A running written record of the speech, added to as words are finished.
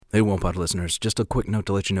Hey, Pod listeners, just a quick note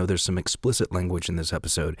to let you know there's some explicit language in this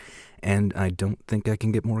episode, and I don't think I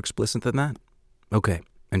can get more explicit than that. Okay,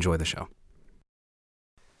 enjoy the show.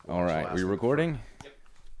 All right, we recording? Yep.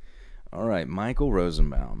 All right, Michael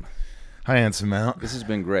Rosenbaum. Hi, Handsome Mount. This has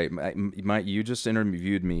been great. Mike, you just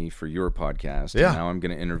interviewed me for your podcast. Yeah. And now I'm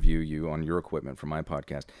going to interview you on your equipment for my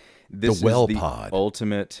podcast. This the Well is the Pod.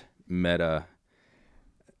 Ultimate meta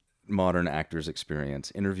modern actors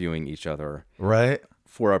experience, interviewing each other. Right.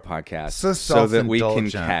 For our podcast, so that we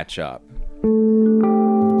can catch up.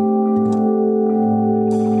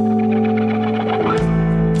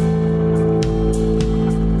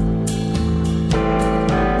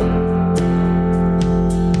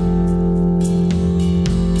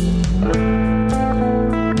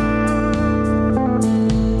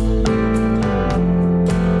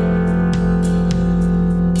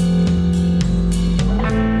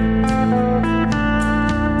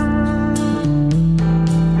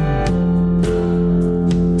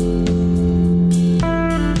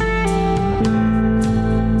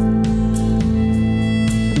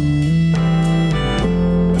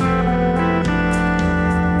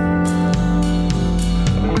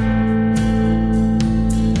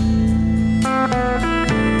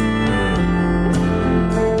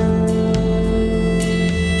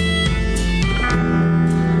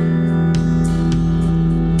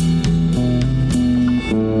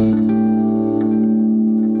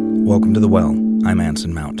 Welcome to The Well. I'm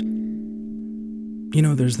Anson Mount. You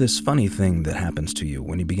know, there's this funny thing that happens to you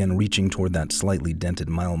when you begin reaching toward that slightly dented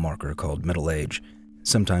mile marker called middle age.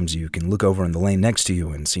 Sometimes you can look over in the lane next to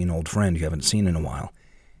you and see an old friend you haven't seen in a while,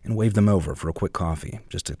 and wave them over for a quick coffee,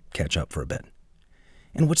 just to catch up for a bit.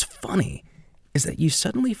 And what's funny is that you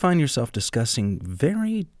suddenly find yourself discussing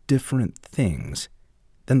very different things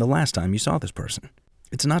than the last time you saw this person.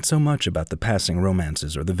 It's not so much about the passing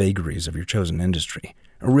romances or the vagaries of your chosen industry,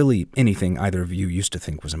 or really anything either of you used to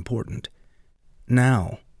think was important.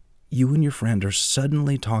 Now, you and your friend are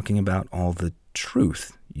suddenly talking about all the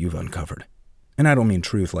truth you've uncovered. And I don't mean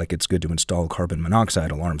truth like it's good to install carbon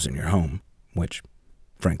monoxide alarms in your home, which,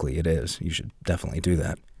 frankly, it is. You should definitely do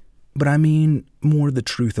that. But I mean more the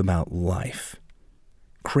truth about life.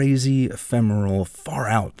 Crazy, ephemeral,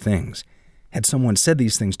 far-out things. Had someone said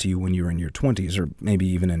these things to you when you were in your 20s, or maybe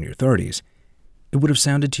even in your 30s, it would have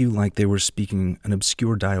sounded to you like they were speaking an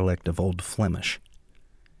obscure dialect of Old Flemish.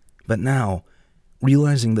 But now,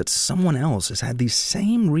 realizing that someone else has had these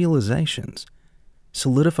same realizations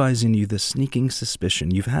solidifies in you the sneaking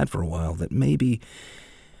suspicion you've had for a while that maybe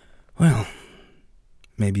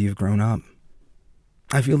you've grown up.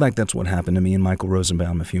 I feel like that's what happened to me and Michael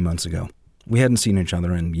Rosenbaum a few months ago. We hadn't seen each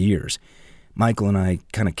other in years. Michael and I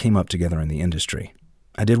kind of came up together in the industry.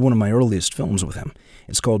 I did one of my earliest films with him.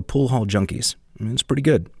 It's called Pool Hall Junkies. It's pretty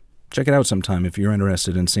good. Check it out sometime if you're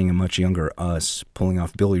interested in seeing a much younger us pulling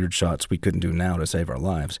off billiard shots we couldn't do now to save our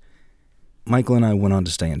lives. Michael and I went on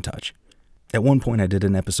to stay in touch. At one point I did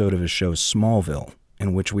an episode of his show Smallville,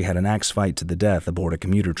 in which we had an axe fight to the death aboard a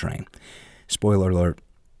commuter train. Spoiler alert,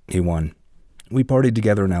 he won. We partied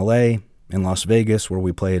together in L.A., in Las Vegas, where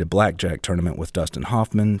we played a blackjack tournament with Dustin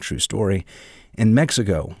Hoffman, true story, in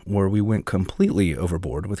Mexico, where we went completely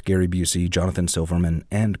overboard with Gary Busey, Jonathan Silverman,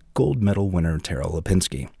 and gold medal winner Tara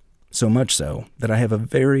Lipinski. So much so that I have a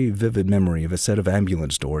very vivid memory of a set of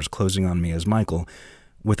ambulance doors closing on me as Michael,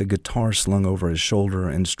 with a guitar slung over his shoulder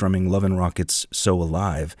and strumming Lovin' Rocket's So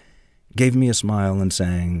Alive, gave me a smile and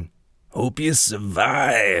sang, "Hope you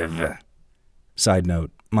survive." Side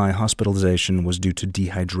note, my hospitalization was due to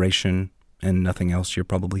dehydration and nothing else you're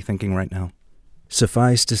probably thinking right now.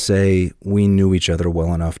 Suffice to say, we knew each other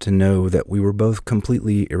well enough to know that we were both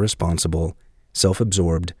completely irresponsible,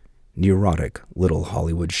 self-absorbed, neurotic little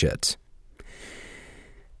Hollywood shits.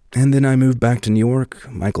 And then I moved back to New York,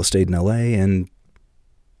 Michael stayed in L.A., and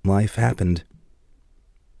life happened.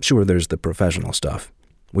 Sure, there's the professional stuff.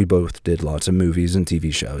 We both did lots of movies and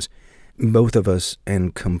TV shows. Both of us,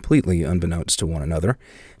 and completely unbeknownst to one another,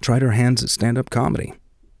 tried our hands at stand-up comedy.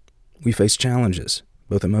 We faced challenges,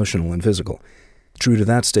 both emotional and physical. True to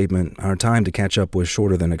that statement, our time to catch up was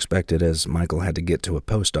shorter than expected as Michael had to get to a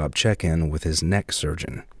post-op check-in with his neck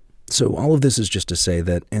surgeon. So all of this is just to say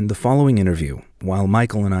that in the following interview, while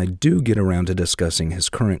Michael and I do get around to discussing his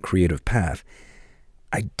current creative path,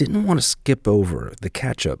 I didn't want to skip over the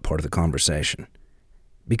catch-up part of the conversation.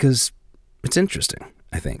 Because it's interesting,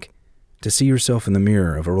 I think, to see yourself in the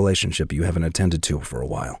mirror of a relationship you haven't attended to for a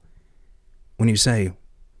while. When you say,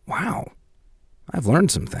 wow, I've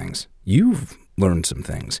learned some things. You've learned some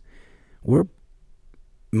things. We're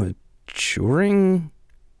maturing?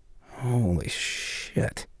 Holy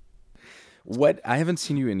shit. What? I haven't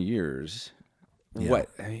seen you in years. What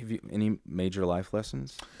have you? Any major life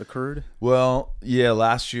lessons occurred? Well, yeah.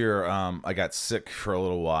 Last year, I got sick for a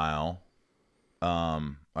little while.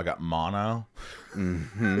 I got mono.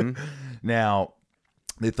 Mm-hmm. Now,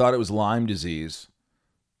 they thought it was Lyme disease.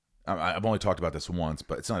 I've only talked about this once,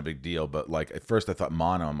 but it's not a big deal. But like at first, I thought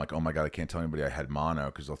mono. I'm like, oh my god, I can't tell anybody I had mono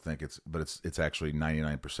because they'll think it's. But it's actually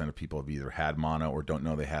 99% of people have either had mono or don't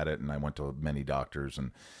know they had it. And I went to many doctors,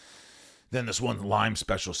 and then this one Lyme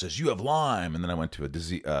specialist says you have Lyme, and then I went to a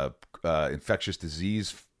disease, infectious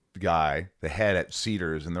disease guy, the head at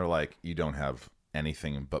Cedars, and they're like, you don't have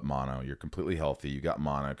anything but mono. You're completely healthy. You got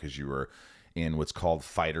mono because you were in what's called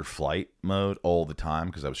fight or flight mode all the time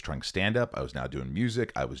because I was trying stand up. I was now doing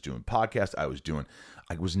music. I was doing podcasts. I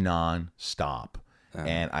was non-stop.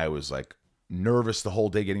 And I was like nervous the whole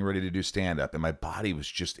day getting ready to do stand up. And my body was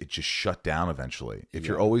just shut down eventually. If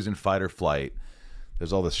you're always in fight or flight,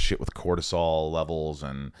 there's all this shit with cortisol levels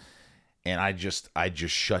and I just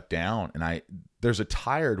shut down. And there's a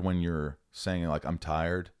tired when you're saying like, I'm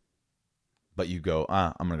tired. But you go,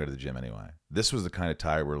 I'm going to go to the gym anyway. This was the kind of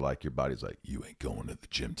tired where like your body's like, you ain't going to the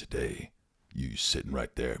gym today. You sitting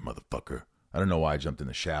right there, motherfucker. I don't know why I jumped in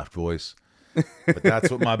the Shaft voice, but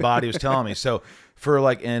that's what my body was telling me. So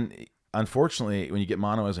and unfortunately, when you get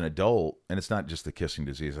mono as an adult, and it's not just the kissing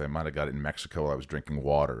disease, I might have got it in Mexico while I was drinking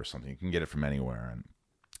water or something. You can get it from anywhere.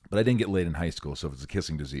 But I didn't get laid in high school, so if it's a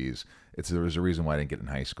kissing disease, there was a reason why I didn't get it in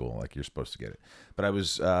high school. Like you're supposed to get it. But I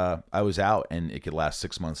was out, and it could last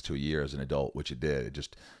 6 months to a year as an adult, which it did. It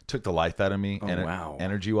just took the life out of me,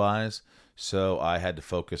 energy wise. So I had to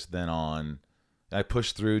focus then on. I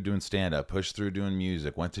pushed through doing stand up, pushed through doing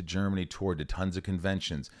music, went to Germany, toured, did tons of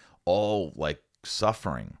conventions, all like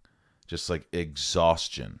suffering, just like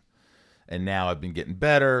exhaustion. And now I've been getting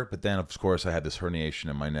better, but then of course I had this herniation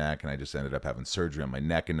in my neck, and I just ended up having surgery on my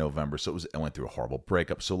neck in November. So I went through a horrible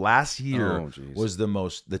breakup. So last year was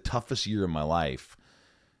the toughest year of my life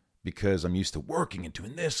because I'm used to working and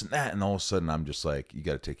doing this and that, and all of a sudden I'm just like, you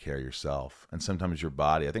got to take care of yourself. And sometimes your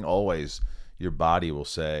body, I think always your body will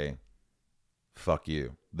say, "Fuck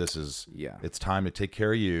you. It's time to take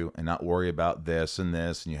care of you and not worry about this, and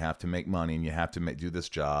you have to make money, and you have to do this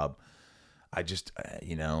job." I just,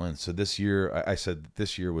 and so this year, I said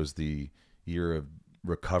this year was the year of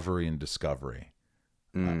recovery and discovery.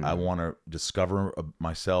 I want to discover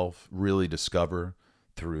myself, really discover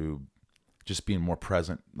through just being more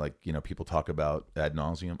present. Like, people talk about ad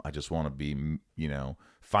nauseum. I just want to be,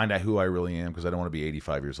 find out who I really am, because I don't want to be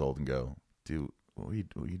 85 years old and go, dude, what are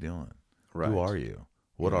you doing? Right. Who are you?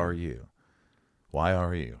 What are you? Why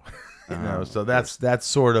are you? So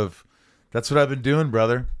that's what I've been doing,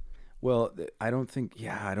 brother. Well, I don't think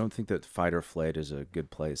that fight or flight is a good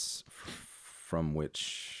place from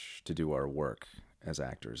which to do our work as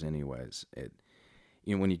actors anyways.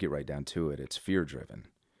 When you get right down to it, it's fear driven.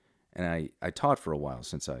 And I taught for a while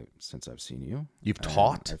since I've seen you. You've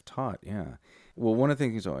taught? I've taught, yeah. Well, one of the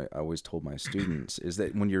things I always told my students is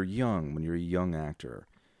that when you're a young actor,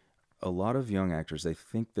 a lot of young actors, they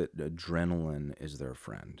think that adrenaline is their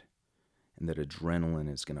friend. And that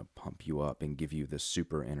adrenaline is going to pump you up and give you the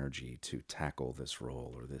super energy to tackle this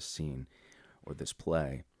role or this scene or this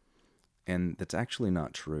play. And that's actually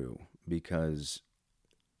not true, because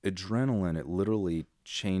adrenaline, it literally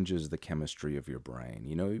changes the chemistry of your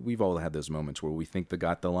brain. We've all had those moments where we think we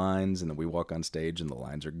got the lines, and then we walk on stage and the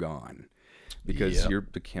lines are gone because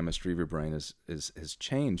the chemistry of your brain has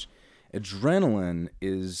changed. Adrenaline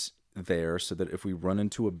is there so that if we run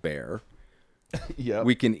into a bear,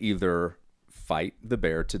 we can either fight the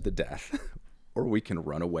bear to the death, or we can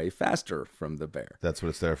run away faster from the bear. That's what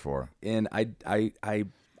it's there for. And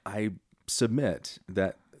I submit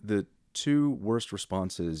that the two worst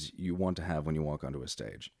responses you want to have when you walk onto a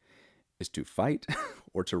stage is to fight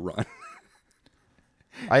or to run.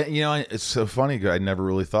 It's so funny. I never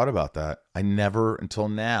really thought about that. I never until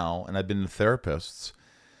now, and I've been to therapists.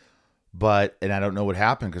 And I don't know what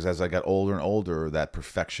happened, because as I got older and older, that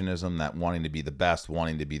perfectionism, that wanting to be the best,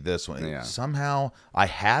 wanting to be this one, somehow I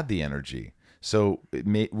had the energy. So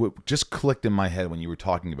what just clicked in my head when you were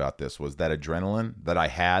talking about this was that adrenaline that I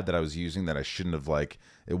had, that I was using, that I shouldn't have,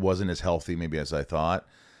 it wasn't as healthy maybe as I thought.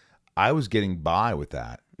 I was getting by with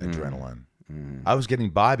that adrenaline. I was getting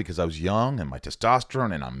by because I was young and my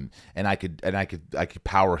testosterone, and I could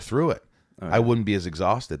power through it. I wouldn't be as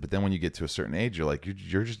exhausted. But then when you get to a certain age, you're like,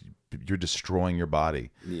 you're destroying your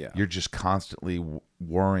body. Yeah. You're just constantly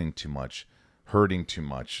worrying too much, hurting too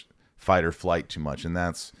much, fight or flight too much. And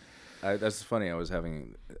that's funny. I was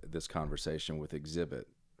having this conversation with Exhibit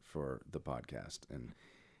for the podcast, and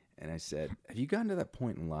I said, have you gotten to that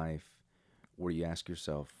point in life where you ask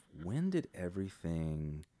yourself, when did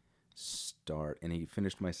everything start, and he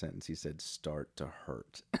finished my sentence. He said, "Start to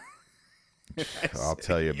hurt." I'll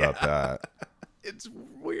tell you about that. It's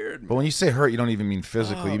weird, But when you say hurt, you don't even mean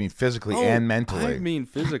physically. You mean physically and mentally. I mean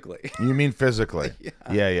physically. You mean physically.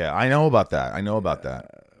 Yeah. I know about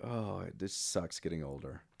that. Oh, it just sucks getting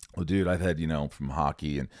older. Well, dude, I've had, from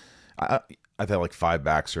hockey, and I've had like 5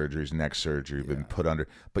 back surgeries, neck surgery, been put under.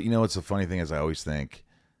 But what's the funny thing is I always think,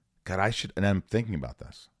 God, I should, and I'm thinking about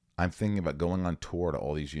this. I'm thinking about going on tour to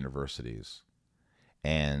all these universities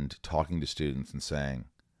and talking to students and saying,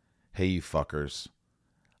 hey, you fuckers,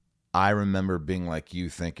 I remember being like you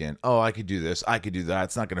thinking, oh, I could do this, I could do that,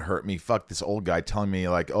 it's not going to hurt me. Fuck this old guy telling me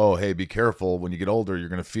like, oh, hey, be careful. When you get older, you're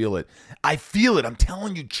going to feel it. I feel it. I'm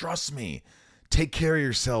telling you, trust me. Take care of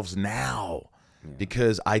yourselves now. Yeah.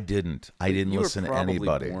 Because I didn't listen to anybody. You were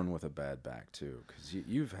probably born with a bad back too, because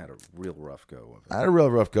you've had a real rough go of it. I had a real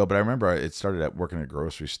rough go, but I remember it started at working at a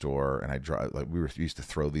grocery store, and we used to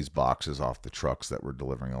throw these boxes off the trucks that were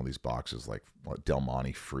delivering all these boxes, like Del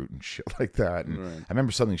Monte fruit and shit like that. And right. I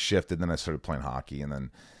remember something shifted, then I started playing hockey, and then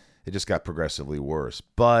it just got progressively worse.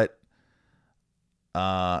 But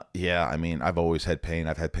yeah, I mean, I've always had pain.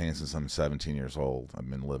 I've had pain since I'm 17 years old. I've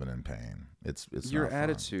been living in pain. It's your not fun.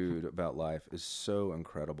 Attitude about life is so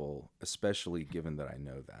incredible, especially given that I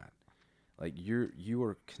know that. Like you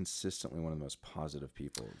are consistently one of the most positive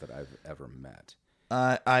people that I've ever met.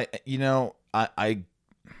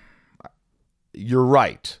 You're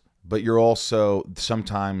right, but you're also,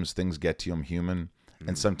 sometimes things get to you. I'm human,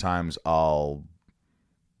 and sometimes I'll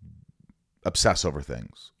obsess over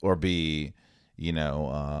things or be,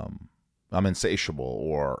 I'm insatiable,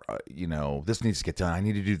 or this needs to get done. I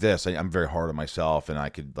need to do this. I'm very hard on myself, and I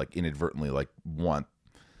could like inadvertently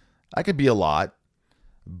I could be a lot,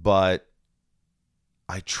 but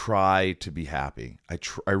I try to be happy.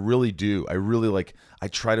 I really do. I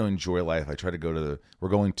try to enjoy life. I try to we're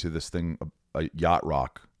going to this thing, a Yacht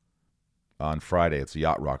Rock on Friday. It's a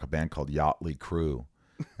Yacht Rock, a band called Yachtly Crew,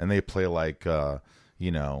 and they play like,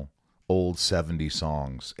 old 70s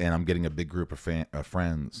songs, and I'm getting a big group of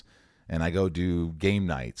friends. And I go do game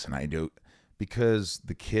nights, and because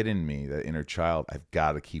the kid in me, that inner child, I've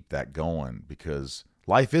got to keep that going, because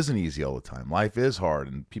life isn't easy all the time. Life is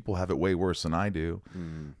hard, and people have it way worse than I do.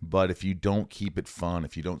 But if you don't keep it fun,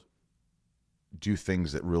 if you don't do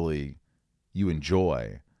things that really you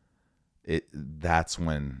enjoy, that's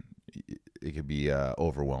when it could be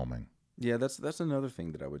overwhelming. Yeah, that's another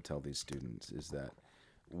thing that I would tell these students, is that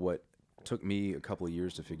what took me a couple of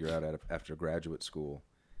years to figure out after graduate school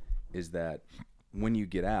is that when you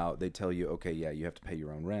get out, they tell you, okay, yeah, you have to pay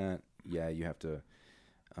your own rent. Yeah, you have to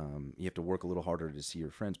work a little harder to see your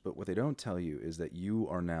friends. But what they don't tell you is that you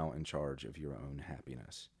are now in charge of your own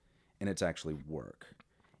happiness, and it's actually work.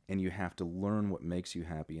 And you have to learn what makes you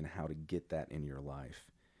happy and how to get that in your life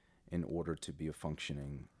in order to be a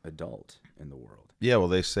functioning adult in the world. Yeah, well,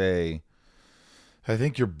 they say, I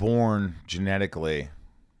think you're born genetically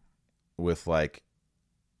with like,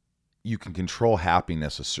 you can control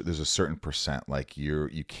happiness. There's a certain percent, like you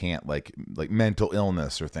can't like mental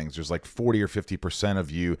illness or things. There's like 40 or 50% of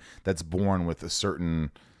you that's born with a certain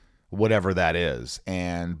whatever that is,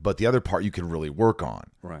 but the other part you can really work on.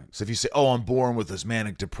 Right. So if you say, oh, I'm born with this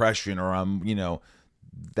manic depression, or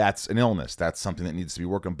that's an illness. That's something that needs to be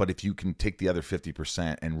worked on. But if you can take the other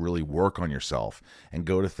 50% and really work on yourself and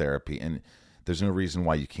go to therapy, and there's no reason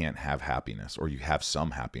why you can't have happiness, or you have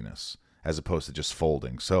some happiness, as opposed to just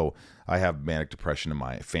folding. So I have manic depression in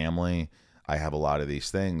my family. I have a lot of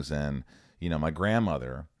these things. And, my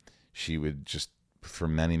grandmother, she would just, for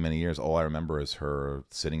many, many years, all I remember is her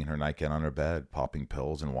sitting in her nightgown on her bed, popping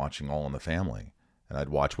pills and watching All in the Family. And I'd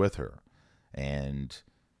watch with her. And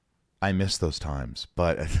I miss those times.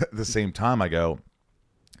 But at the same time, I go,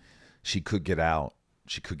 she could get out.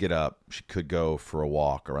 She could get up. She could go for a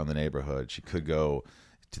walk around the neighborhood. She could go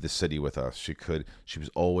to the city with us. She was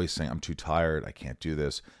always saying, I'm too tired, I can't do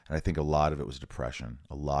this. And I think a lot of it was depression.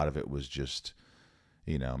 A lot of it was just,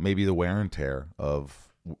 maybe the wear and tear of,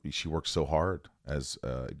 she worked so hard as,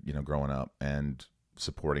 growing up, and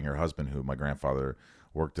supporting her husband, who my grandfather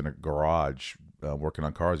worked in a garage, working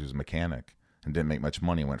on cars. He was a mechanic and didn't make much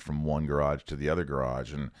money. Went from one garage to the other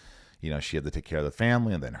garage. And, she had to take care of the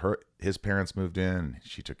family, and then his parents moved in,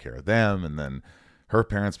 she took care of them. And then her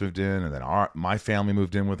parents moved in, and then my family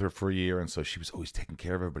moved in with her for a year. And so she was always taking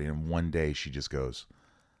care of everybody. And one day she just goes,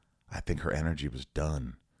 I think her energy was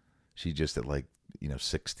done. She just at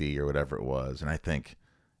 60 or whatever it was. And I think,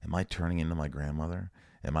 am I turning into my grandmother?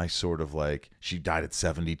 Am I sort of like, she died at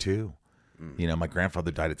 72. My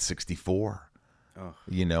grandfather died at 64. Oh.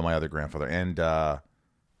 My other grandfather. And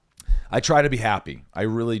I try to be happy. I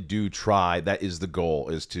really do try. That is the goal,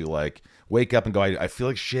 is to like wake up and go, I feel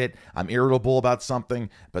like shit. I'm irritable about something.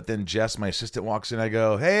 But then Jess, my assistant, walks in. I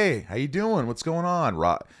go, hey, how you doing? What's going on?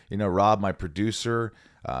 Rob, my producer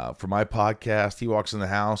for my podcast, he walks in the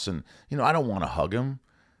house and, I don't want to hug him.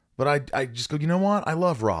 But I just go, you know what? I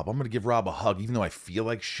love Rob. I'm going to give Rob a hug, even though I feel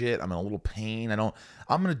like shit. I'm in a little pain. I'm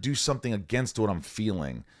going to do something against what I'm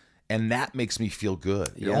feeling. And that makes me feel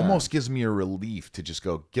good. It almost gives me a relief to just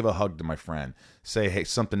go give a hug to my friend. Say, hey,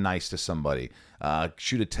 something nice to somebody.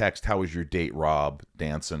 Shoot a text. How was your date, Rob?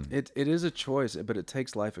 Dancing. It is a choice, but it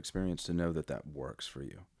takes life experience to know that works for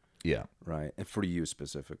you. Yeah. Right. And for you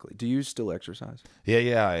specifically. Do you still exercise?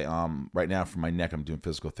 Yeah. I, right now for my neck, I'm doing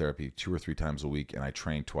physical therapy 2 or 3 times a week, and I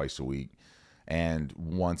train twice a week. And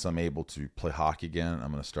once I'm able to play hockey again,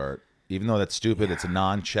 I'm going to start. Even though that's stupid, it's a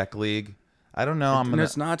non-check league. I don't know.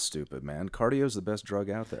 It's not stupid, man. Cardio's the best drug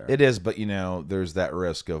out there. It is, but there's that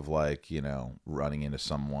risk of like, running into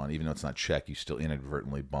someone. Even though it's not check, you still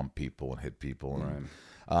inadvertently bump people and hit people. And,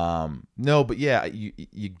 right. No, but yeah,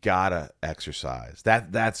 you gotta exercise.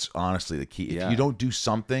 That's honestly the key. If you don't do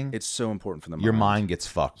something, it's so important for the mind. Your mind gets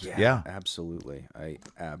fucked. Yeah, absolutely. I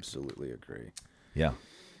absolutely agree. Yeah.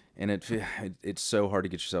 And it's so hard to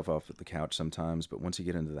get yourself off the couch sometimes, but once you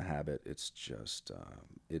get into the habit, it's just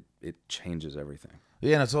it changes everything.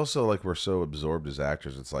 Yeah, and it's also like we're so absorbed as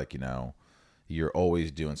actors. It's like you're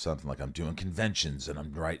always doing something. Like I'm doing conventions and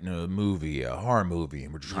I'm writing a movie, a horror movie,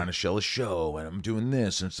 and we're trying to show a show, and I'm doing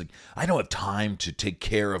this, and it's like I don't have time to take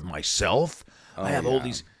care of myself. I have all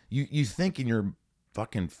these. You think in your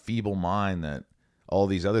fucking feeble mind that all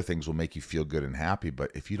these other things will make you feel good and happy,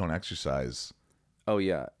 but if you don't exercise. Oh,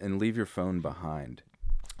 yeah, and leave your phone behind.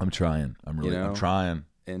 I'm trying. I'm trying.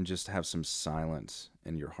 And just have some silence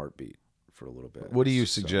in your heartbeat for a little bit. What do you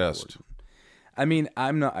suggest? I mean,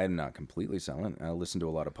 I'm not completely silent. I listen to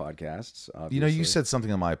a lot of podcasts, obviously. You said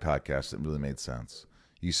something on my podcast that really made sense.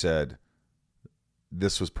 You said,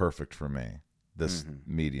 this was perfect for me, this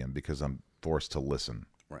medium, because I'm forced to listen.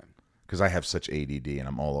 Right. Because I have such ADD and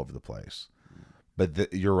I'm all over the place.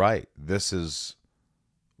 But you're right. This is...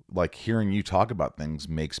 like hearing you talk about things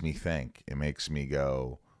makes me think. It makes me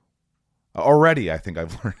go. Already, I think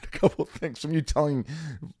I've learned a couple of things from you telling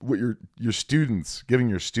what your students, giving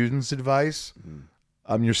your students advice.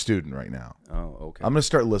 I'm your student right now. Oh, okay. I'm going to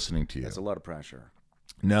start listening to you. That's a lot of pressure.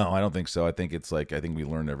 No, I don't think so. I think it's like, I think we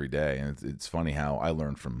learn every day, and it's funny how I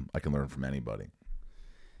can learn from anybody.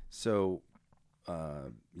 So,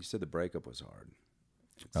 you said the breakup was hard.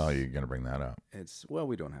 You're going to bring that up.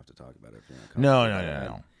 We don't have to talk about it.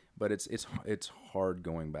 No. But it's hard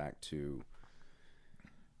going back to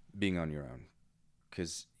being on your own,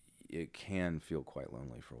 because it can feel quite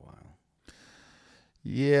lonely for a while.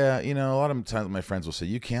 Yeah, a lot of times my friends will say,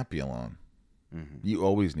 you can't be alone. Mm-hmm. You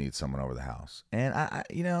always need someone over the house. And I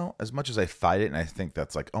as much as I fight it, and I think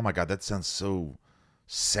that's like, oh my God, that sounds so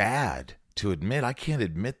sad to admit. I can't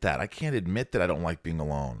admit that. I can't admit that I don't like being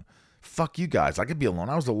alone. Fuck you guys. I could be alone.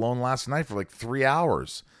 I was alone last night for like 3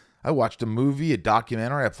 hours. I watched a movie, a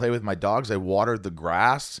documentary. I played with my dogs. I watered the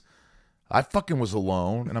grass. I fucking was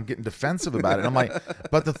alone, and I'm getting defensive about it. And I'm like,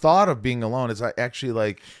 but the thought of being alone is actually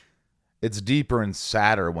like, it's deeper and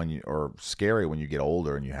sadder or scary when you get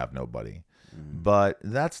older and you have nobody. But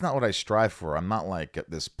that's not what I strive for. I'm not like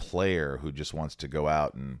this player who just wants to go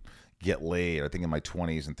out and get laid. I think in my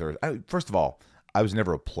 20s and 30s. First of all, I was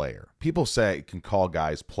never a player. People can call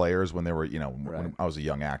guys players when they were, when I was a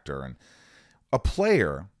young actor. And a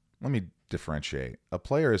player, let me differentiate. A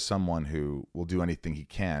player is someone who will do anything he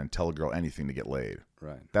can, tell a girl anything to get laid.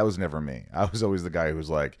 Right. That was never me. I was always the guy who was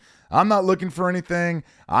like, I'm not looking for anything.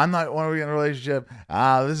 I'm not want to be in a relationship.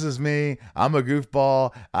 This is me. I'm a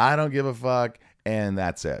goofball. I don't give a fuck. And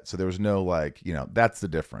that's it. So there was no that's the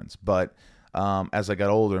difference. But as I got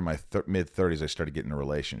older, in my mid-30s, I started getting into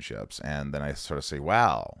relationships. And then I sort of say,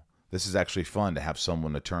 wow, this is actually fun to have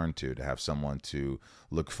someone to turn to have someone to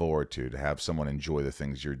look forward to have someone enjoy the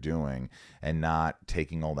things you're doing, and not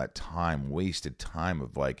taking all that time, wasted time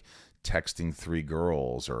of like texting 3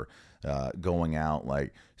 girls or going out.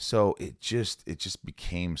 So it just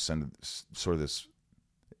became sort of this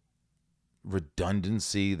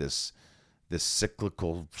redundancy, this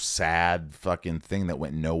cyclical, sad fucking thing that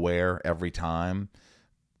went nowhere every time.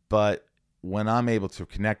 But when I'm able to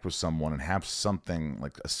connect with someone and have something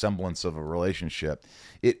like a semblance of a relationship,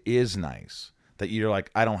 it is nice that you're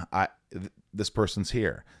like, this person's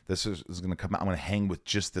here. This is going to come out. I'm going to hang with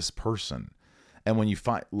just this person. And when you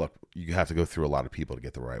you have to go through a lot of people to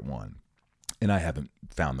get the right one. And I haven't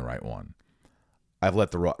found the right one. I've let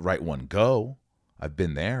the right one go. I've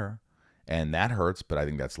been there, and that hurts, but I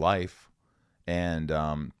think that's life. And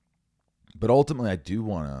But ultimately, I do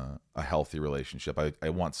want a healthy relationship. I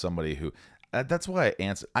want somebody who. That's why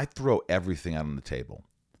I throw everything out on the table.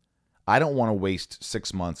 I don't want to waste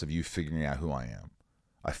 6 months of you figuring out who I am.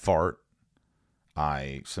 I fart.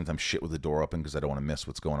 I sometimes shit with the door open because I don't want to miss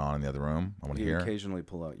what's going on in the other room. I want to hear. You occasionally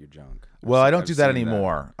pull out your junk. Well, I don't do that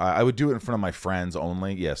anymore. I would do it in front of my friends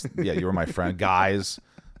only. Yes, yeah, you were my friend, guys.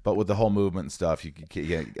 But with the whole movement and stuff, I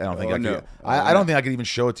don't think I could. I don't think I could even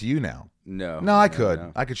show it to you now. No, I could.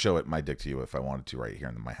 No. I could show it my dick to you if I wanted to right here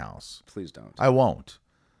in my house. Please don't. I won't.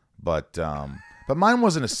 But mine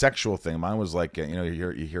wasn't a sexual thing. Mine was like you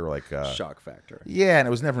hear like shock factor. Yeah, and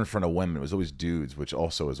it was never in front of women. It was always dudes, which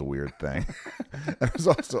also is a weird thing. It was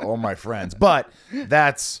also all my friends. But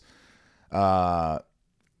that's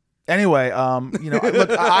anyway.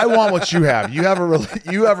 Look, I want what you have. You have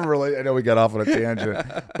a I know we got off on a tangent,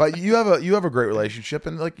 but you have a great relationship,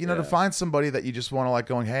 and to find somebody that you just want to like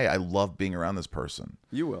going, hey, I love being around this person.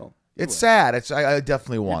 You will. It's sad. I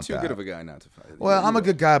definitely want that. You're too good of a guy not to fight. Well, I'm a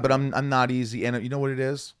good guy, but I'm not easy. And you know what it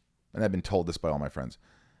is? And I've been told this by all my friends.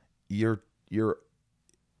 You're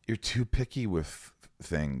too picky with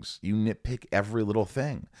things. You nitpick every little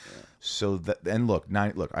thing. Yeah. So that look,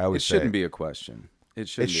 I always say it shouldn't be a question. It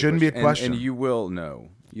shouldn't be a question. And you will know.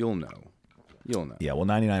 You'll know. Yeah. Well,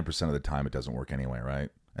 99% of the time it doesn't work anyway, right?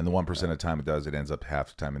 And the 1% of the time it does, it ends up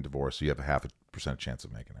half the time in divorce. So you have a 0.5% chance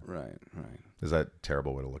of making it. Right. Is that a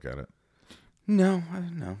terrible way to look at it? No.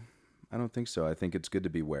 I don't think so. I think it's good to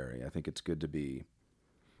be wary. I think it's good to be.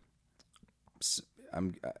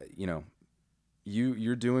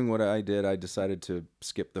 You're doing what I did. I decided to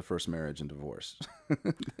skip the first marriage and divorce.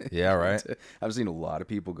 Yeah, right. I've seen a lot of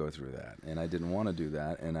people go through that, and I didn't want to do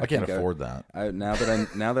that. And I can't afford that. Now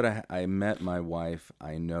that I met my wife,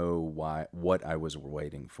 I know what I was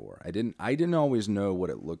waiting for. I didn't always know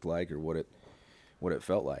what it looked like or what it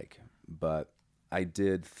felt like, but I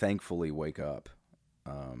did thankfully wake up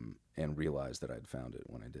and realize that I'd found it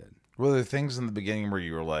when I did. Were there things in the beginning where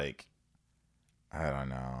you were like, I don't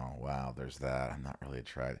know. Wow, there's that. I'm not really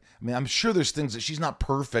attracted. I mean, I'm sure there's things that she's not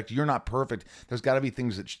perfect. You're not perfect. There's got to be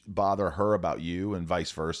things that bother her about you and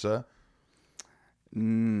vice versa.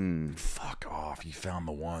 Fuck off. You found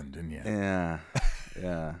the one, didn't you? Yeah.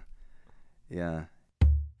 Yeah.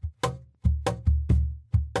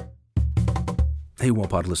 Hey,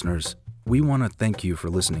 WellPod listeners. We want to thank you for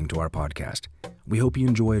listening to our podcast. We hope you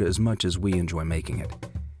enjoy it as much as we enjoy making it.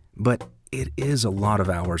 But it is a lot of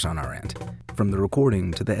hours on our end, from the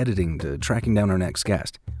recording to the editing to tracking down our next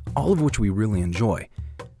guest, all of which we really enjoy.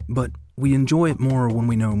 But we enjoy it more when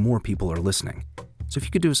we know more people are listening. So if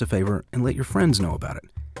you could do us a favor and let your friends know about it.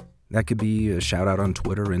 That could be a shout out on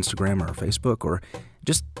Twitter, Instagram, or Facebook, or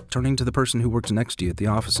just turning to the person who works next to you at the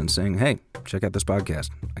office and saying, hey, check out this podcast.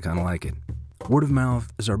 I kind of like it. Word of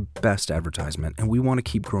mouth is our best advertisement, and we want to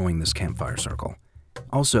keep growing this campfire circle.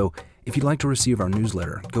 Also, if you'd like to receive our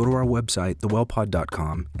newsletter, go to our website,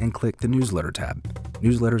 thewellpod.com, and click the newsletter tab.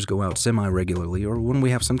 Newsletters go out semi-regularly or when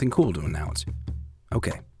we have something cool to announce.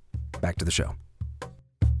 Okay, back to the show.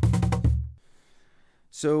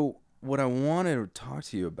 So, what I want to talk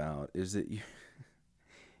to you about is that you'd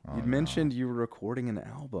mentioned you were recording an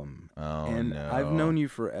album. And I've known you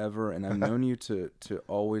forever, and I've known you to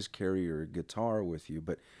always carry your guitar with you,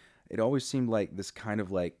 but it always seemed like this kind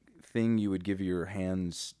of like thing you would give your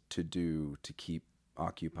hands to do to keep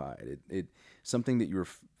occupied. It something that you were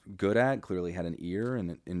good at, clearly had an ear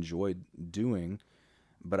and enjoyed doing,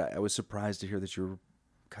 but I was surprised to hear that you were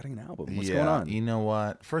cutting an album. What's going on? You know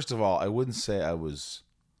what? First of all, I wouldn't say I was...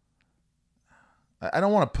 I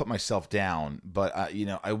don't want to put myself down, but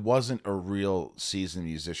I wasn't a real seasoned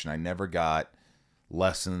musician. I never got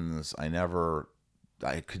lessons. I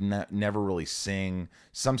could never really sing.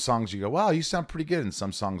 Some songs you go, wow, you sound pretty good. And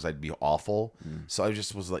some songs I'd be awful. So I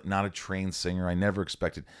just was like not a trained singer. I never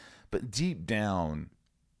expected. But deep down,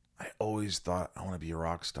 I always thought, I want to be a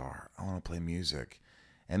rock star. I want to play music.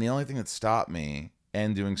 And the only thing that stopped me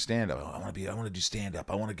and doing stand-up, I want to do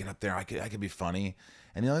stand-up. I want to get up there. I could be funny.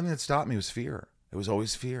 And the only thing that stopped me was fear. It was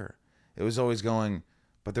always fear. It was always going,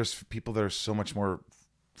 but there's people that are so much more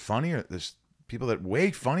funnier. There's people that are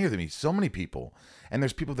way funnier than me. So many people. And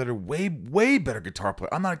there's people that are way, way better guitar players.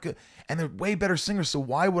 I'm not good. And they're way better singers. So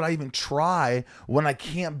why would I even try when I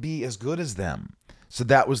can't be as good as them? So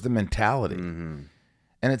that was the mentality. Mm-hmm.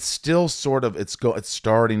 And it's still sort of, it's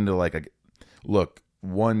starting to look,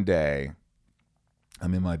 one day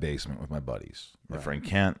I'm in my basement with my buddies. My friend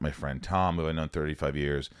Kent, my friend Tom, who I've known 35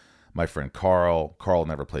 years. My friend Carl. Carl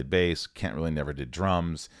never played bass. Kent really never did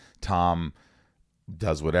drums. Tom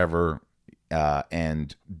does whatever.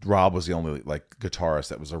 And Rob was the only guitarist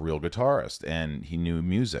that was a real guitarist, and he knew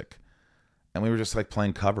music. and we were just like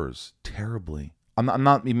playing covers terribly. I'm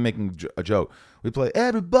not even making a joke. We play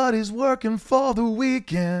 "Everybody's Working for the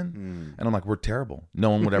Weekend," and I'm like, we're terrible. No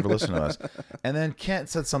one would ever listen to us. And then Kent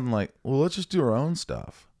said something like, "Well, let's just do our own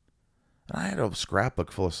stuff." And I had a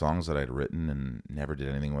scrapbook full of songs that I'd written and never did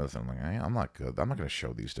anything with. I'm like, I'm not good. I'm not going to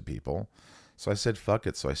show these to people. So I said, fuck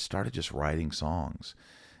it. So I started just writing songs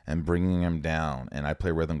and bringing them down. And I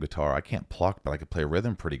play rhythm guitar. I can't pluck, but I could play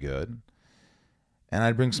rhythm pretty good. And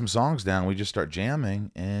I'd bring some songs down. We just start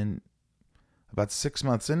jamming. And about 6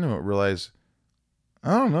 months into it, realized,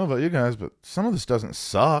 I don't know about you guys, but some of this doesn't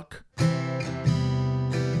suck.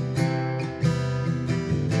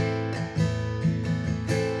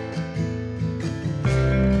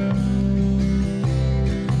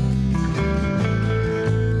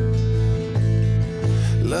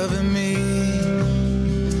 Loving me,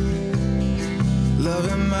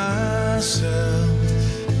 loving myself,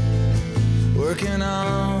 working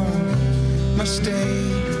on my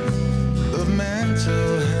state of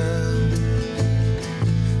mental health.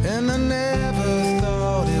 And I never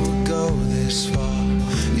thought it would go this far.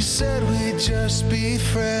 You said we'd just be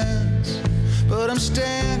friends, but I'm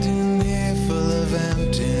standing here full of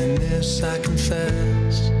emptiness. I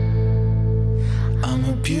confess, I'm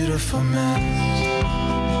a beautiful mess.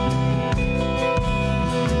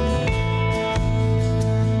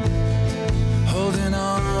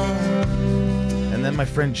 And then my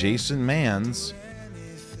friend Jason Mans,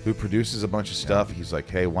 who produces a bunch of stuff, he's like,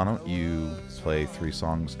 hey, why don't you play 3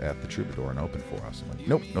 songs at the Troubadour and open for us? I'm like,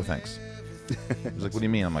 nope, no thanks. He's like, what do you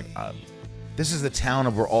mean? I'm like, this is the town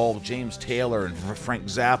of where all James Taylor and Frank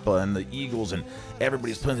Zappa and the Eagles and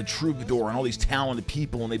everybody's playing the Troubadour and all these talented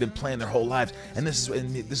people, and they've been playing their whole lives. And this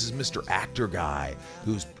is Mr. Actor Guy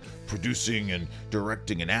who's producing and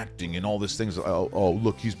directing and acting and all these things. Oh,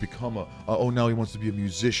 look, he's become now he wants to be a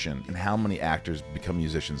musician. And how many actors become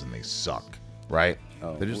musicians and they suck, right?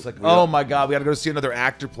 They're just like, oh my God, we got to go see another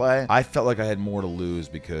actor play. I felt like I had more to lose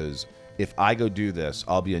because if I go do this,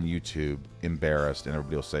 I'll be on YouTube embarrassed and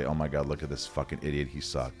everybody will say, oh my God, look at this fucking idiot, he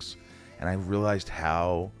sucks. And I realized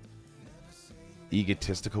how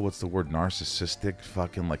egotistical, what's the word, narcissistic,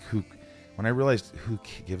 fucking like when I realized who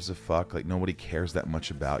gives a fuck, like nobody cares that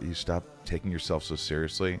much about you, stop taking yourself so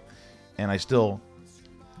seriously. And I still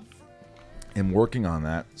am working on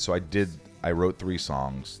that. So I wrote 3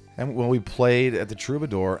 songs. And when we played at the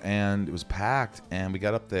Troubadour and it was packed and we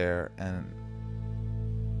got up there and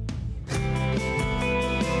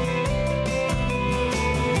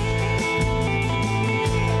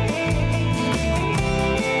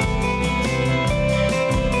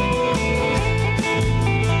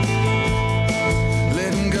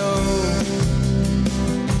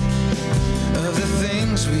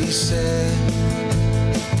said,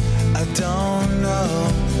 I don't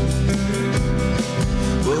know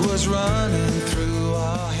what was running through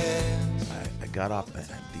our heads. I got up and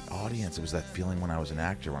the audience, it was that feeling when I was an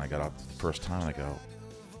actor, when I got up the first time, I go,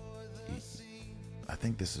 I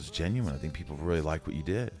think this is genuine. I think people really like what you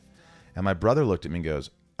did. And my brother looked at me and goes,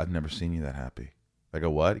 I've never seen you that happy. I go,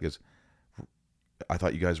 what? He goes, I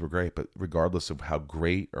thought you guys were great, but regardless of how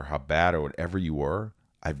great or how bad or whatever you were,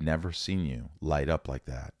 I've never seen you light up like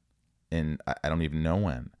that. And I don't even know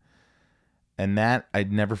when. And that I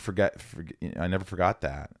never forgot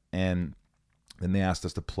that. And then they asked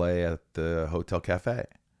us to play at the Hotel Cafe.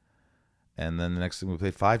 And then the next thing we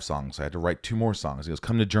played 5 songs. I had to write 2 more songs. He goes,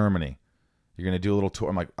 come to Germany. You're going to do a little tour.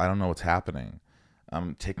 I'm like, I don't know what's happening.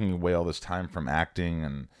 I'm taking away all this time from acting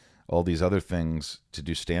and all these other things to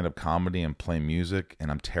do stand-up comedy and play music.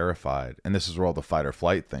 And I'm terrified. And this is where all the fight or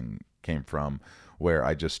flight thing came from, where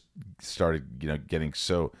I just started, getting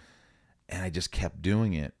so... And I just kept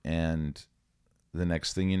doing it. And the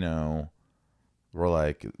next thing you know, we're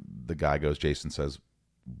like, the guy goes, Jason says,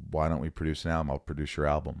 why don't we produce an album? I'll produce your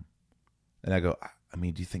album. And I go, I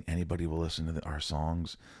mean, do you think anybody will listen to our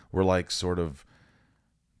songs? We're like sort of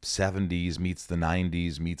 70s meets the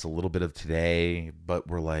 90s meets a little bit of today, but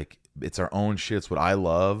we're like, it's our own shit. It's what I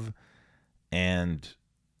love. And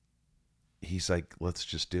he's like, let's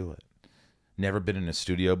just do it. Never been in a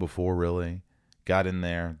studio before, really. Got in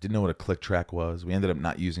there, didn't know what a click track was. We ended up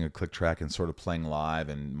not using a click track and sort of playing live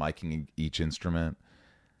and miking each instrument.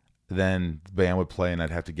 Then the band would play and I'd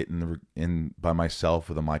have to get in by myself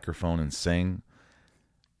with a microphone and sing.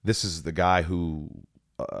 This is the guy who,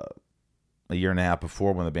 a year and a half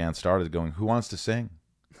before when the band started, going, who wants to sing?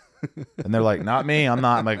 And they're like, not me, I'm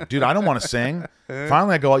not. I'm like, dude, I don't want to sing.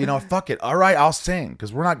 Finally I go, fuck it. All right, I'll sing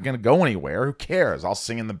because we're not going to go anywhere. Who cares? I'll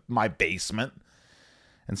sing in my basement.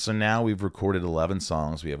 And so now we've recorded 11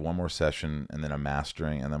 songs. We have one more session and then a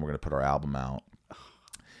mastering, and then we're going to put our album out.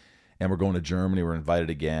 and we're going to Germany. We're invited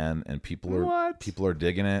again, and people are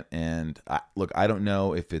digging it. And look, I don't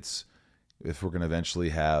know if we're going to eventually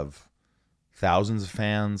have thousands of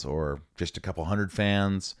fans or just a couple hundred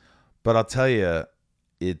fans, but I'll tell you,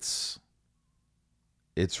 it's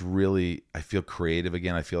really, I feel creative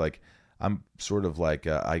again. I feel like I'm sort of like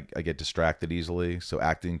I get distracted easily, so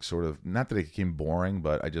acting sort of, not that it became boring,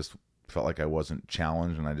 but I just felt like I wasn't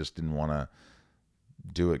challenged, and I just didn't want to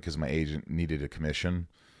do it because my agent needed a commission,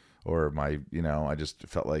 or I just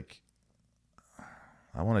felt like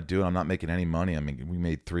I want to do it. I'm not making any money. I mean, we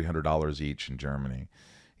made $300 each in Germany.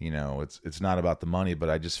 It's not about the money, but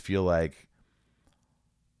I just feel like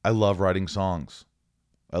I love writing songs.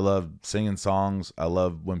 I love singing songs. I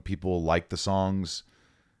love when people like the songs.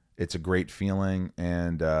 It's a great feeling.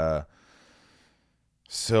 And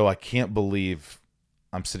so I can't believe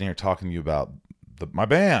I'm sitting here talking to you about my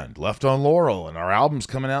band, Left on Laurel, and our album's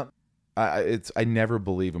coming out. I never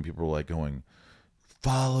believe when people are like going,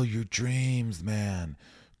 follow your dreams, man.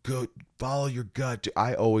 Go follow your gut.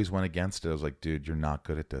 I always went against it. I was like, dude, you're not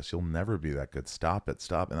good at this. You'll never be that good. Stop it.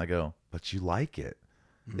 And I go, but you like it.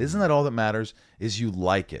 Isn't that all that matters? Is you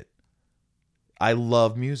like it. I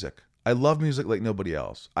love music. I love music like nobody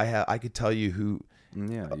else. I could tell you who.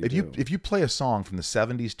 Yeah. If you play a song from the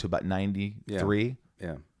 70s to about 93,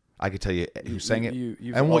 yeah. I could tell you who sang it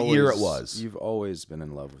and what year it was. You've always been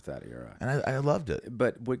in love with that era. And I loved it.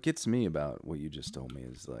 But what gets me about what you just told me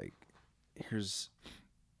is like, here's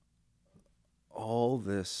all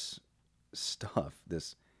this stuff,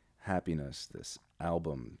 this happiness, this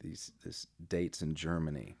album, this dates in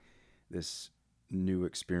Germany, this new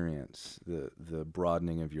experience, the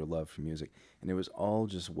broadening of your love for music, and it was all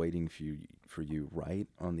just waiting for you right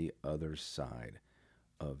on the other side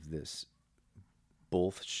of this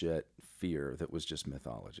bullshit fear that was just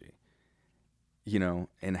mythology.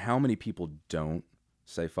 And how many people don't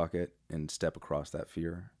say fuck it and step across that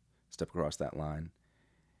fear, step across that line?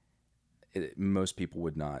 Most people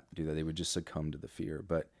would not do that. They would just succumb to the fear.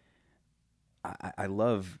 But I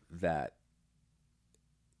love that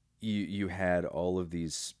you had all of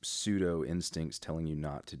these pseudo instincts telling you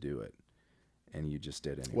not to do it, and you just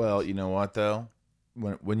did anyway. Well, you know what though?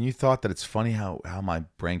 When you thought that, it's funny how my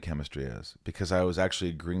brain chemistry is, because I was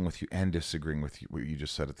actually agreeing with you and disagreeing with you, what you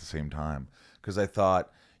just said at the same time. Because I thought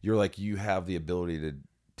you're like, you have the ability to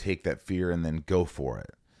take that fear and then go for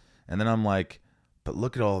it, and then I'm like, but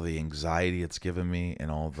look at all the anxiety it's given me,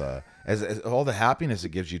 and all the as all the happiness it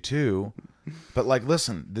gives you too. But like,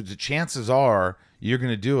 listen, the chances are you're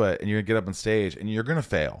going to do it, and you're going to get up on stage, and you're going to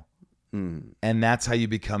fail. And that's how you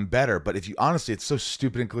become better. But if you, honestly, it's so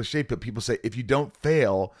stupid and cliche, but people say if you don't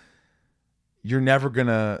fail, you're never going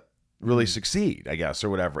to really succeed, I guess, or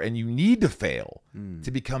whatever. And you need to fail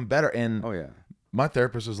to become better. And my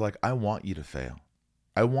therapist was like, I want you to fail.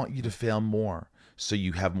 I want you to fail more, so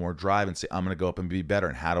you have more drive and say, I'm going to go up and be better.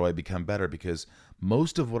 And how do I become better? Because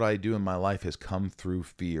most of what I do in my life has come through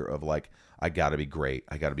fear of like, I got to be great.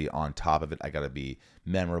 I got to be on top of it. I got to be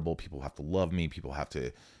memorable. People have to love me. People have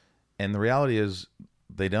to. And the reality is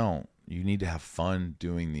they don't. You need to have fun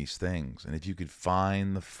doing these things. And if you could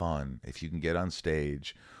find the fun, if you can get on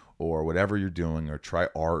stage or whatever you're doing, or try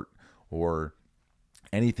art or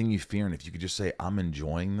anything you fear, and if you could just say, I'm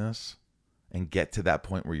enjoying this, and get to that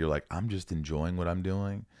point where you're like, I'm just enjoying what I'm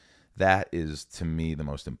doing, that is, to me, the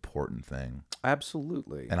most important thing.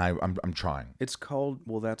 Absolutely. And I'm trying. It's called,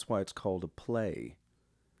 well, that's why it's called a play,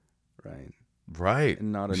 right? Right.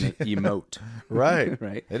 And not an emote. Right.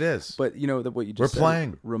 Right. It is. But what you just We're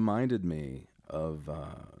playing. reminded me of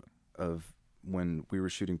when we were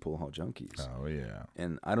shooting Pool Hall Junkies. Oh yeah.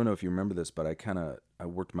 And I don't know if you remember this, but I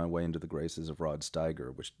worked my way into the graces of Rod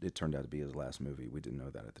Steiger, which it turned out to be his last movie. We didn't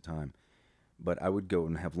know that at the time. But I would go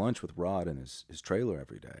and have lunch with Rod in his trailer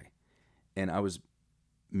every day. And I was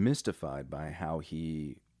mystified by how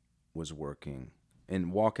he was working.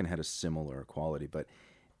 And Walken had a similar quality, but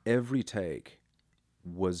every take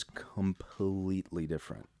was completely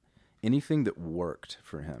different. Anything that worked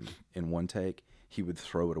for him in one take, he would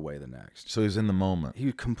throw it away the next. So he's in the moment. He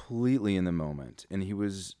was completely in the moment. And he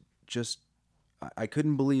was just, I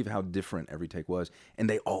couldn't believe how different every take was. And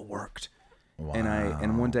they all worked. Wow.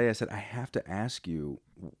 And one day I said, I have to ask you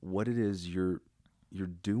what it is you're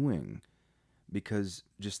doing, because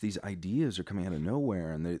just these ideas are coming out of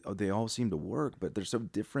nowhere, and they all seem to work, but they're so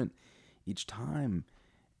different each time.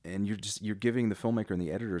 And you're giving the filmmaker and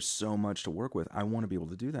the editor so much to work with. I want to be able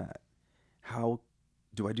to do that. How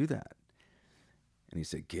do I do that? And he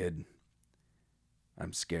said, kid,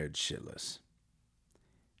 I'm scared shitless.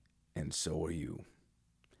 And so are you.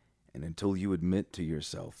 And until you admit to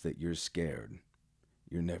yourself that you're scared,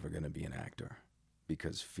 you're never going to be an actor,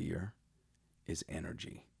 because fear is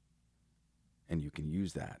energy. And you can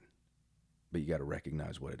use that, but you got to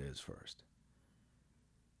recognize what it is first.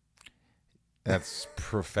 That's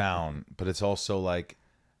profound, but it's also like,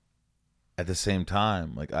 at the same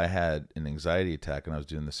time, like I had an anxiety attack when I was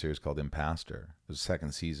doing the series called Imposter. It was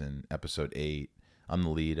second season, episode 8. I'm the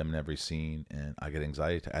lead. I'm in every scene, and I get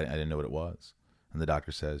anxiety attack. I didn't know what it was. And the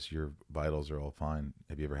doctor says, your vitals are all fine.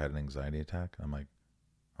 Have you ever had an anxiety attack? I'm like,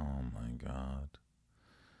 oh my God.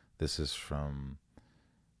 This is from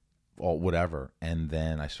whatever. And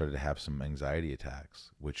then I started to have some anxiety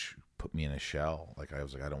attacks, which put me in a shell. Like I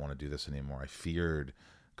was like, I don't want to do this anymore. I feared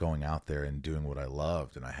going out there and doing what I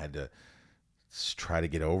loved, and I had to try to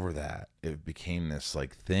get over that. It became this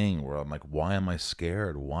like thing where I'm like, why am I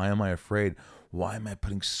scared? Why am I afraid? Why am I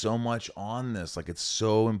putting so much on this? Like, it's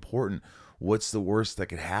so important. What's the worst that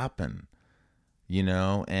could happen? You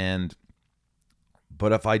know?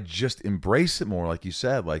 But if I just embrace it more, like you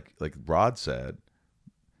said, like Rod said,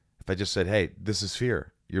 if I just said, hey, this is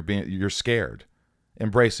fear. You're scared.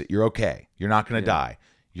 Embrace it. You're okay. You're not going to die.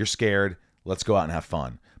 You're scared. Let's go out and have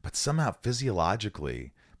fun. But somehow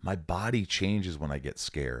physiologically, my body changes when I get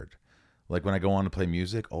scared. Like when I go on to play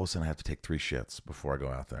music, all of a sudden I have to take 3 shits before I go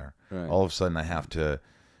out there. Right. All of a sudden I have to,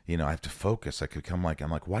 I have to focus. I could come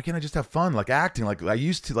I'm like, why can't I just have fun? Like acting, like I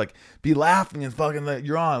used to like be laughing and fucking,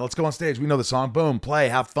 you're on, let's go on stage. We know the song, boom, play,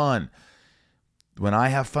 have fun. When I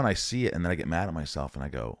have fun, I see it and then I get mad at myself and I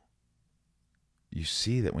go, you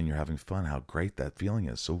see that when you're having fun, how great that feeling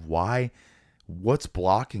is. So what's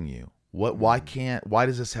blocking you? Why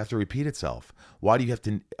does this have to repeat itself? Why do you have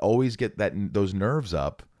to always get those nerves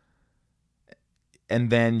up and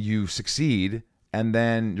then you succeed and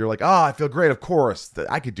then you're like, I feel great. Of course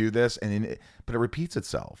I could do this. But it repeats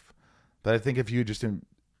itself. But I think if you just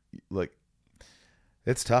like,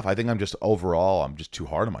 it's tough. I think I'm just too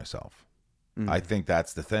hard on myself. Mm-hmm. I think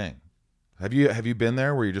that's the thing. Have you been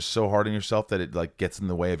there where you're just so hard on yourself that it like gets in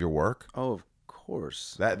the way of your work? Oh, of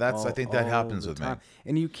course. I think that happens with me.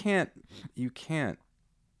 And you can't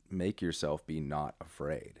make yourself be not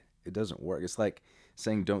afraid. It doesn't work. It's like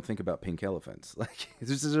saying don't think about pink elephants. Like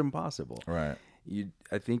this is impossible. Right.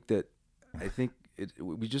 I think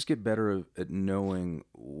we just get better at knowing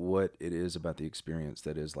what it is about the experience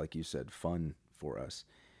that is, like you said, fun for us.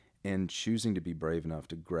 And choosing to be brave enough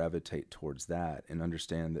to gravitate towards that and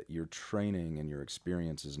understand that your training and your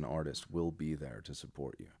experience as an artist will be there to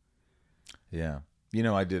support you. Yeah.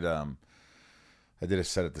 I did a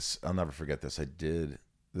set at this, I'll never forget this.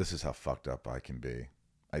 This is how fucked up I can be.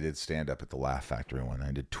 I did stand up at the Laugh Factory one.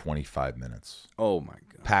 I did 25 minutes. Oh my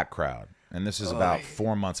God. Packed crowd. And this is about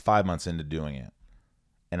 5 months into doing it.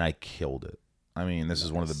 And I killed it. I mean, this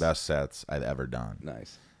is one of the best sets I've ever done.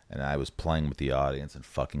 Nice. And I was playing with the audience and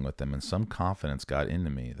fucking with them. And some confidence got into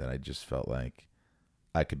me that I just felt like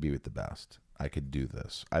I could be with the best. I could do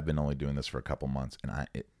this. I've been only doing this for a couple months. And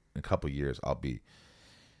in a couple years, I'll be.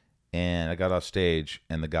 And I got off stage.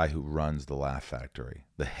 And the guy who runs the Laugh Factory,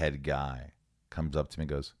 the head guy, comes up to me and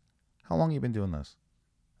goes, how long have you been doing this?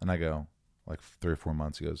 And I go, like 3 or 4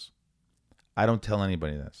 months. He goes, I don't tell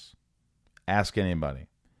anybody this. Ask anybody.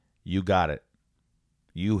 You got it.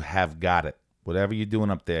 You have got it. Whatever you're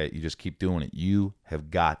doing up there, you just keep doing it. You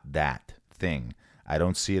have got that thing. I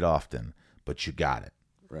don't see it often, but you got it.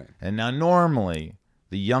 Right. And now normally,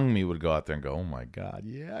 the young me would go out there and go, oh my God,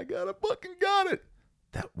 yeah, I fucking got it.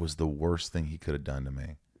 That was the worst thing he could have done to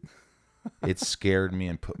me. It scared me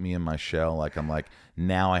and put me in my shell. Like, I'm like,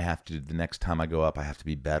 now I have to, the next time I go up, I have to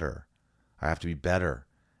be better. I have to be better.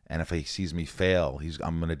 And if he sees me fail,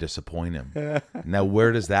 I'm going to disappoint him. Now,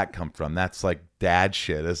 where does that come from? That's like dad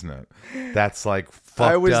shit, isn't it? That's like fucked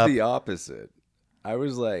up. I was the opposite. I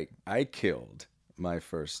was like, I killed my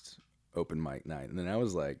first open mic night. And then I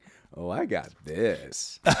was like, oh, I got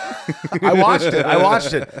this. I watched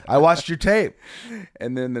it. I watched your tape.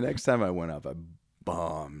 And then the next time I went up, I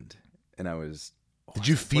bombed. And I was... Did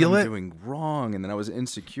you feel it? Doing wrong. And then I was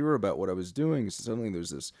insecure about what I was doing. So suddenly there's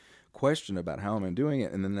this question about how am I doing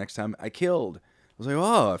it, and then the next time I killed, I was like,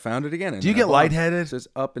 oh, I found it again. And do you get lightheaded? So it's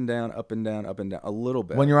up and down, up and down, up and down, a little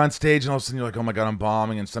bit. When you're on stage and all of a sudden you're like, oh my God, I'm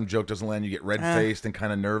bombing, and some joke doesn't land, you get red-faced and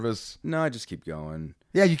kind of nervous? No, I just keep going.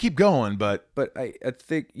 Yeah, you keep going, but I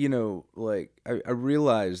think, like, I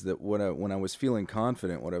realized that when I was feeling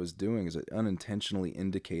confident, what I was doing is unintentionally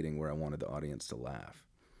indicating where I wanted the audience to laugh,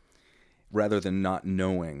 rather than not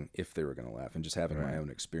knowing if they were going to laugh and just having my own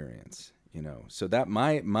experience. So that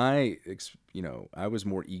I was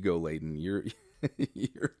more ego laden. You're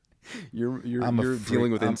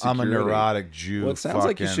dealing with insecurity. I'm a neurotic Jew. Well, it sounds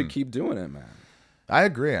like you should keep doing it, man. I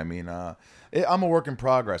agree. I mean, I'm a work in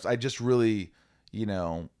progress. I just really,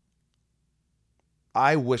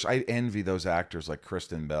 I wish, I envy those actors like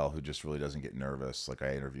Kristen Bell, who just really doesn't get nervous. Like,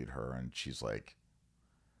 I interviewed her, and she's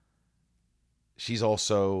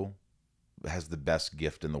has the best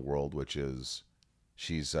gift in the world, which is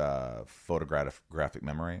she's photographic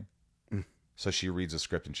memory. So she reads a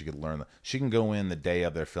script and she could learn she can go in the day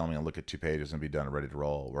of their filming and look at 2 pages and be done and ready to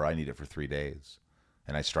roll, where I need it for 3 days.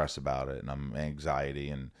 And I stress about it, and I'm anxiety,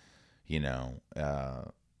 and I'm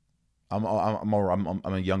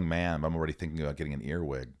a young man, but I'm already thinking about getting an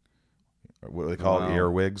earwig. What do they call it?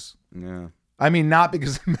 Earwigs? Yeah. I mean, not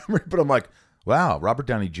because of memory, but I'm like, wow, Robert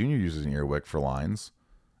Downey Jr. uses an earwig for lines,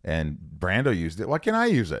 and Brando used it. Why can't I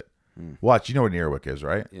use it? Watch, you know what an earwig is,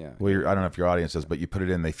 right? Yeah. Well, I don't know if your audience does, but you put it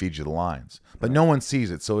in, they feed you the lines. But no one sees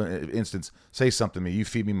it. So, in instance, say something to me, you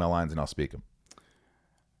feed me my lines, and I'll speak them.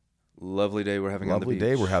 Lovely day we're having on the beach.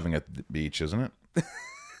 Lovely day we're having at the beach, isn't it?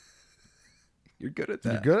 You're good at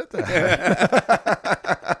that. You're good at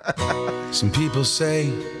that. Some people say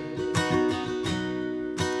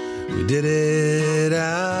we did it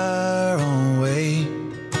our own way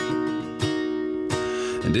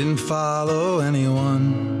and didn't follow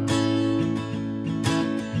anyone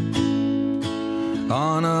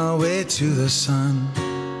on our way to the sun.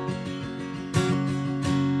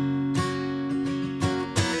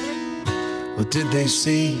 What did they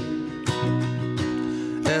see?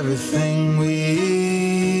 Everything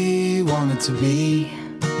we wanted to be.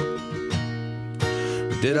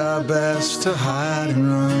 We did our best to hide and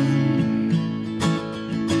run,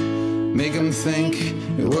 make them think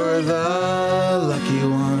we were the lucky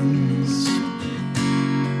ones.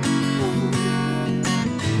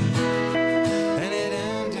 And it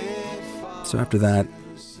ended. So after that,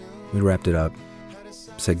 we wrapped it up,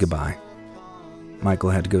 said goodbye.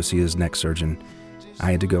 Michael had to go see his neck surgeon.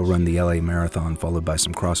 I had to go run the LA Marathon, followed by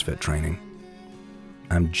some CrossFit training.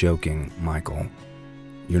 I'm joking, Michael.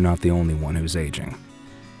 You're not the only one who's aging.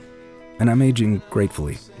 And I'm aging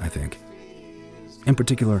gratefully, I think. In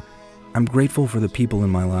particular, I'm grateful for the people in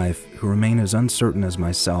my life who remain as uncertain as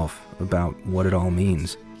myself about what it all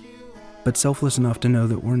means, but selfless enough to know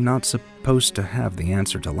that we're not supposed to have the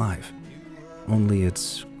answer to life, only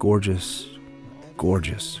its gorgeous,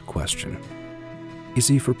 gorgeous question. You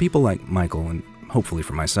see, for people like Michael, and hopefully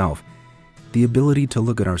for myself, the ability to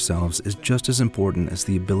look at ourselves is just as important as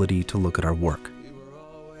the ability to look at our work.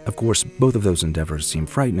 Of course, both of those endeavors seem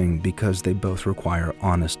frightening because they both require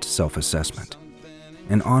honest self-assessment.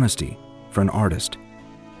 And honesty, for an artist,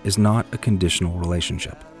 is not a conditional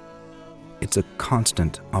relationship. It's a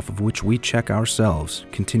constant off of which we check ourselves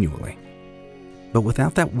continually. But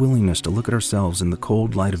without that willingness to look at ourselves in the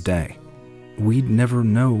cold light of day, we'd never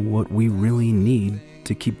know what we really need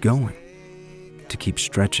to keep going, to keep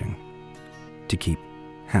stretching, to keep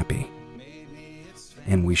happy.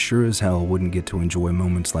 And we sure as hell wouldn't get to enjoy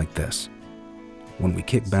moments like this, when we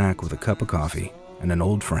kick back with a cup of coffee and an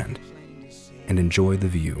old friend and enjoy the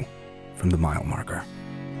view from the mile marker.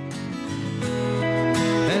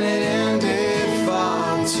 And it ended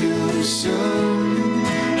far too soon.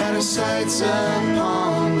 Had our sights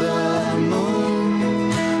upon the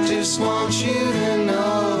moon. Just want you to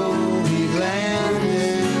know we've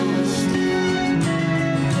landed.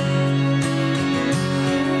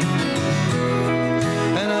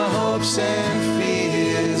 And our hopes and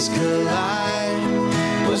fears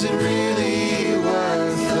collide. Was it really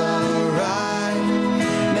worth the ride?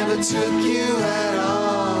 Never took you at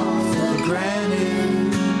all for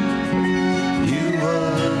granted. You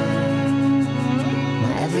were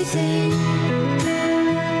my everything.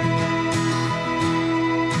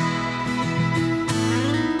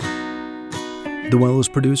 The Well was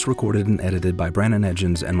produced, recorded, and edited by Brandon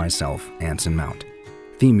Edgens and myself, Anson Mount.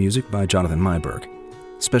 Theme music by Jonathan Myberg.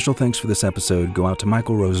 Special thanks for this episode go out to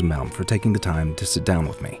Michael Rosenbaum for taking the time to sit down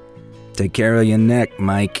with me. Take care of your neck,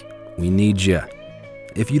 Mike. We need ya.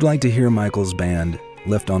 If you'd like to hear Michael's band,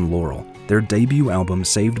 Left on Laurel, their debut album,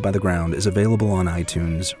 Saved by the Ground, is available on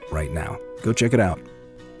iTunes right now. Go check it out.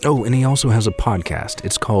 Oh, and he also has a podcast.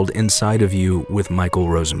 It's called Inside of You with Michael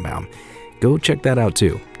Rosenbaum. Go check that out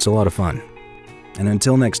too. It's a lot of fun. And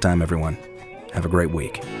until next time, everyone, have a great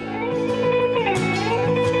week. And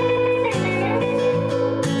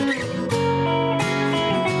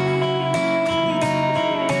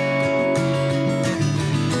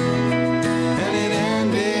it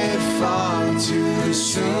ended far too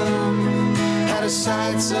soon. Had our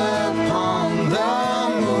sights upon the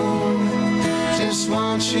moon. Just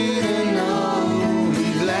want you to know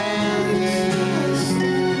we've landed.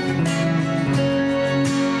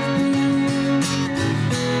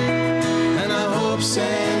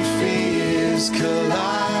 And fears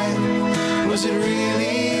collide. Was it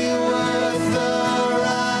really worth the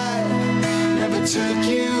ride? Never took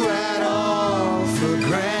you at all for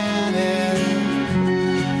granted.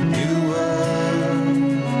 You were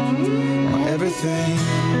my everything.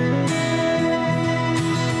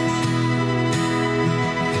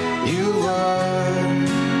 You were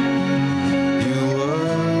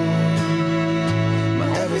my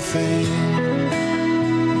everything.